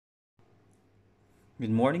Good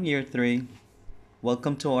morning, Year 3.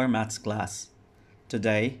 Welcome to our maths class.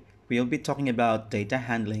 Today, we'll be talking about data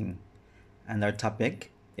handling, and our topic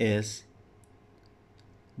is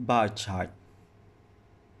bar chart.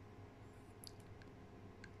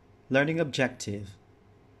 Learning objective: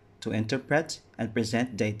 to interpret and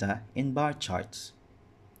present data in bar charts.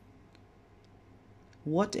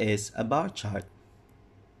 What is a bar chart?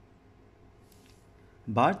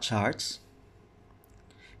 Bar charts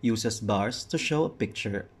uses bars to show a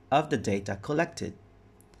picture of the data collected.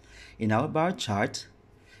 In our bar chart,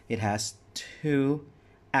 it has two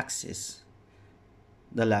axes.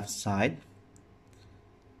 The left side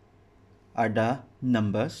are the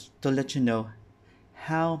numbers to let you know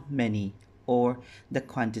how many or the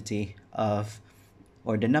quantity of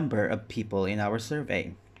or the number of people in our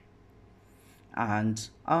survey. And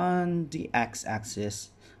on the x-axis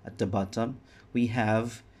at the bottom, we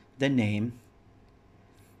have the name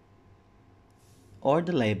or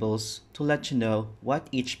the labels to let you know what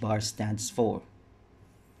each bar stands for.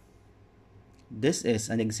 This is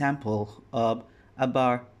an example of a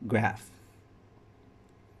bar graph.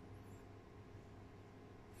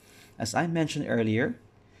 As I mentioned earlier,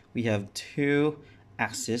 we have two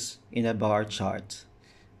axes in a bar chart.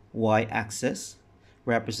 Y-axis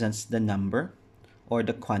represents the number or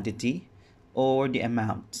the quantity or the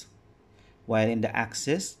amount, while in the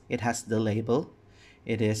axis it has the label.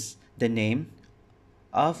 It is the name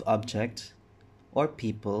of object or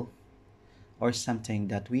people or something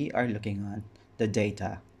that we are looking on, the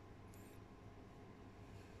data.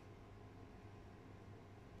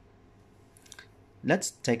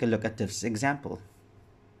 Let's take a look at this example.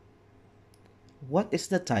 What is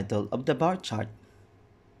the title of the bar chart?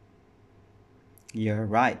 You're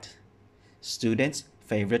right. Students'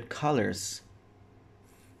 favorite colors.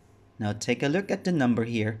 Now take a look at the number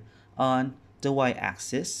here on the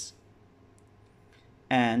y-axis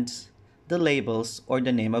and the labels or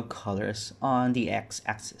the name of colors on the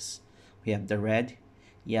x-axis. We have the red,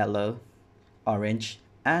 yellow, orange,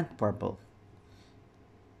 and purple.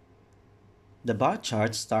 The bar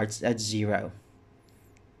chart starts at 0.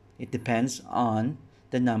 It depends on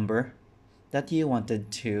the number that you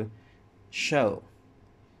wanted to show.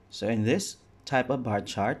 So in this type of bar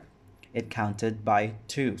chart, it counted by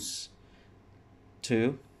 2s.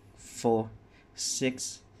 2, 4,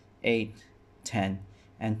 6, 8, 10,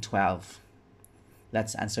 and 12.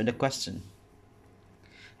 Let's answer the question.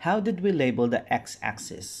 How did we label the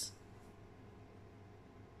x-axis?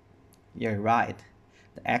 You're right.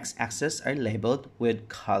 The x-axis are labeled with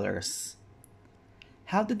colors.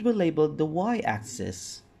 How did we label the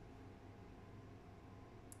y-axis?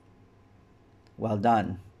 Well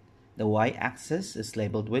done. The y-axis is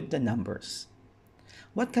labeled with the numbers.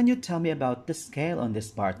 What can you tell me about the scale on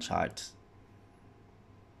this bar chart?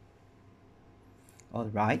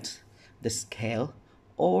 Alright, the scale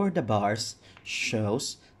or the bars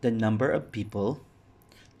shows the number of people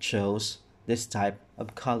chose this type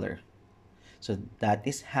of color. So that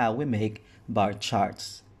is how we make bar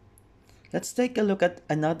charts. Let's take a look at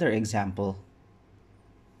another example.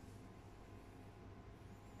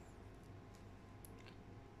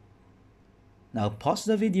 Now pause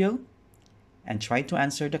the video and try to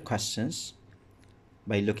answer the questions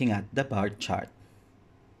by looking at the bar chart.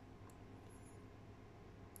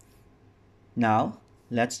 Now,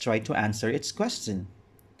 let's try to answer its question.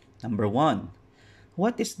 Number 1.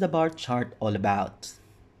 What is the bar chart all about?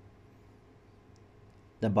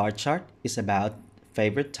 The bar chart is about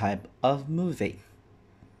favorite type of movie.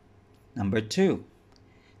 Number 2.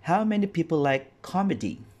 How many people like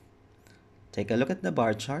comedy? Take a look at the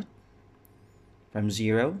bar chart from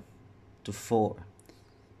 0 to 4.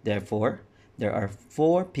 Therefore, there are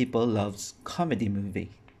 4 people loves comedy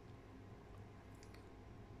movie.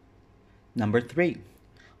 Number 3.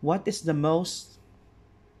 What is the most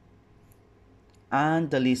and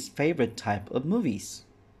the least favorite type of movies?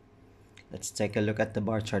 Let's take a look at the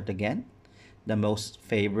bar chart again. The most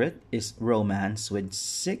favorite is romance with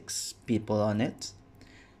 6 people on it.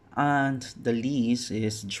 And the least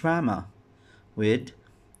is drama with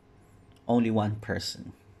only 1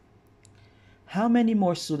 person. How many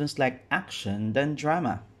more students like action than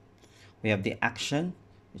drama? We have the action,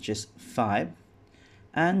 which is 5,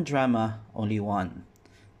 and drama only 1.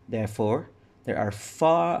 Therefore, there are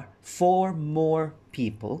 4 more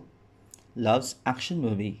people loves action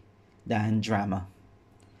movie than drama.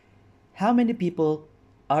 How many people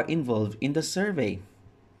are involved in the survey?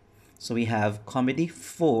 So we have comedy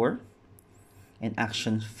 4 and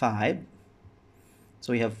action 5.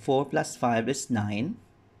 So we have 4 plus 5 is 9.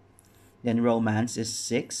 Then romance is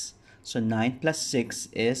 6. So 9 plus 6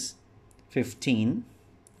 is 15.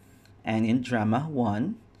 And in drama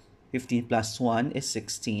 1, 15 plus 1 is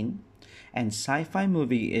 16. And sci-fi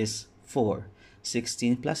movie is 4.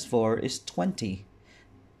 16 plus 4 is 20.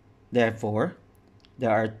 Therefore,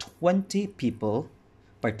 there are 20 people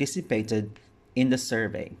participated in the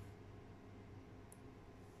survey.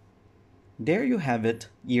 There you have it,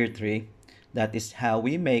 year 3. That is how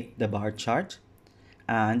we make the bar chart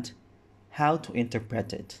and how to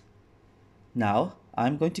interpret it. Now,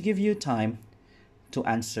 I'm going to give you time to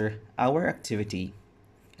answer our activity.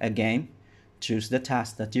 Again, choose the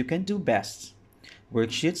task that you can do best.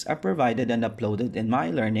 Worksheets are provided and uploaded in My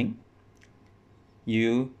Learning.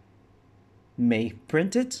 You may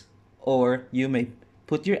print it or you may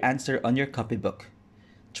put your answer on your copybook.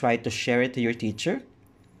 Try to share it to your teacher,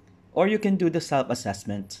 or you can do the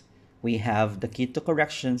self-assessment. We have the key to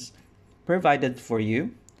corrections provided for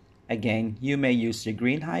you. Again, you may use your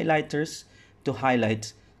green highlighters to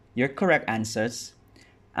highlight your correct answers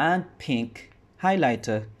and pink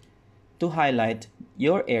highlighter to highlight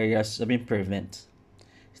your areas of improvement.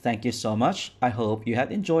 Thank you so much. I hope you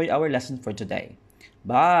have enjoyed our lesson for today.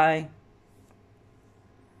 Bye!